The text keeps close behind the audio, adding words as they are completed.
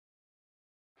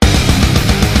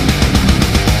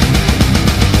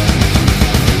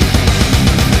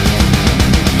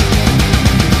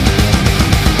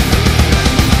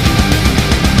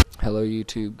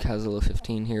YouTube,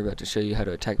 Kazilla15 here, about to show you how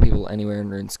to attack people anywhere in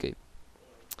RuneScape.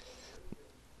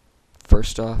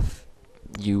 First off,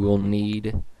 you will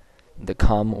need the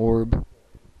comm orb,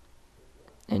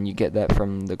 and you get that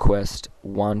from the quest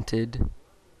Wanted.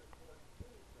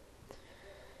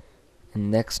 And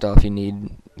next off, you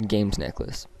need Games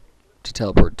Necklace to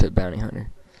teleport to Bounty Hunter.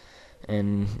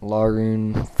 And Law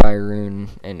Rune, Fire Rune,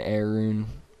 and Air Rune.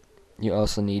 You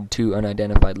also need 2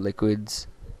 unidentified liquids.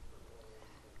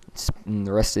 And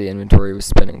the rest of the inventory was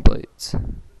spinning plates.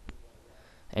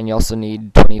 And you also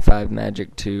need 25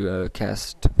 magic to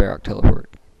cast Varrock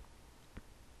Teleport.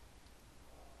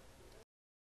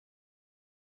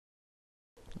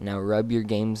 Now rub your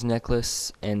Games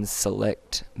Necklace and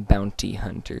select Bounty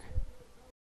Hunter.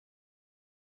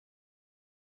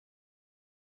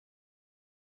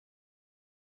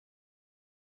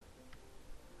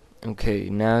 Okay,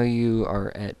 now you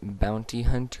are at Bounty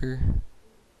Hunter,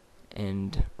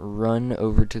 and run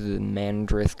over to the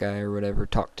Mandrith guy or whatever,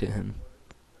 talk to him.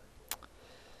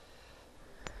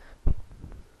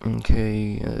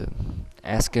 Okay,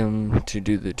 ask him to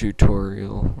do the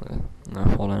tutorial. No,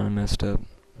 hold on, I messed up.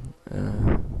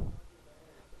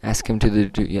 Ask him to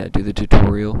do the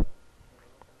tutorial,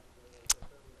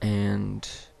 and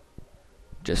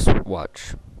just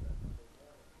watch.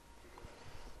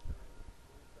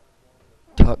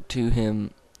 Talk to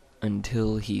him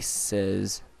until he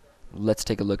says, "Let's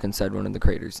take a look inside one of the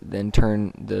craters." Then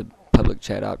turn the public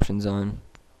chat options on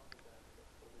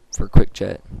for quick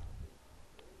chat.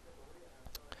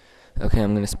 Okay,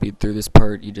 I'm gonna speed through this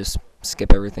part. You just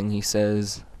skip everything he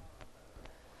says.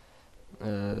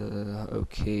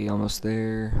 Okay, almost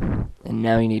there. And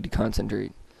now you need to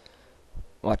concentrate.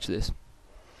 Watch this.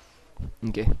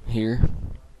 Okay, here.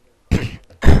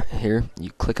 Here, you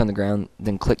click on the ground,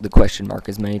 then click the question mark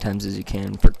as many times as you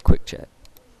can for quick chat.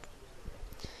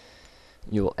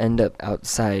 You'll end up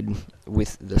outside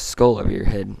with the skull over your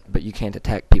head, but you can't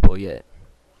attack people yet.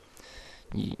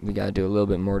 We gotta do a little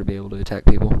bit more to be able to attack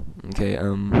people. Okay,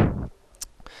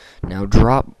 now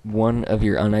drop one of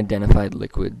your unidentified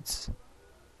liquids.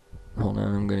 Hold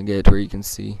on, I'm gonna get it to where you can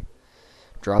see.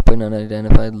 Drop an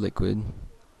unidentified liquid.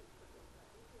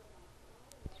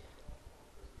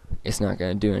 It's not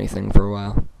gonna do anything for a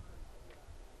while.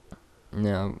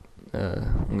 Now,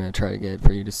 I'm gonna try to get it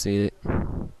for you to see it.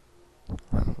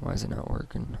 Why is it not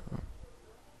working?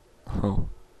 Oh.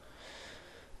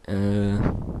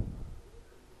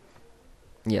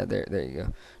 Yeah, there you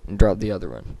go. And drop the other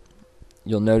one.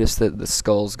 You'll notice that the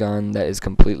skull's gone. That is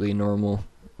completely normal.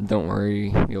 Don't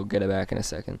worry, you'll get it back in a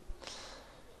second.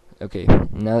 Okay,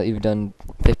 now that you've done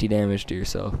 50 damage to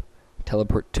yourself,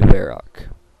 teleport to Varrock.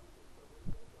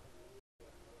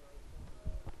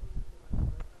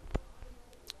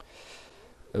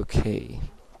 Okay,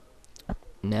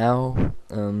 now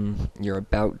you're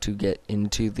about to get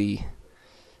into the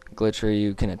glitch where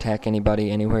you can attack anybody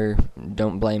anywhere.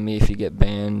 Don't blame me if you get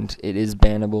banned. It is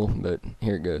bannable, but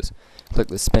here it goes. Click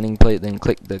the spinning plate, then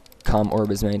click the comm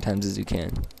orb as many times as you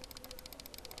can.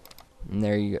 And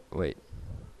there you go. Wait.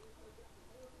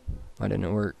 Why didn't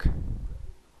it work?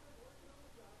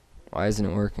 Why isn't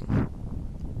it working?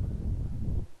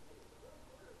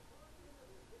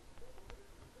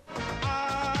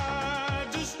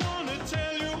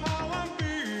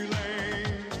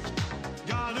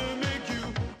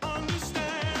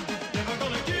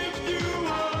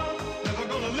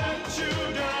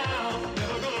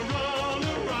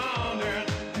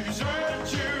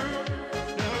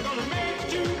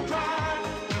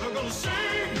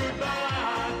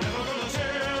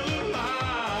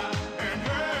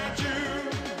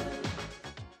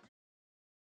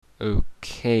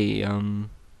 Okay,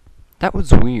 that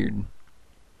was weird.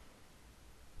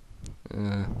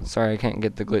 Sorry I can't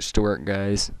get the glitch to work,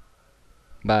 guys.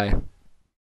 Bye.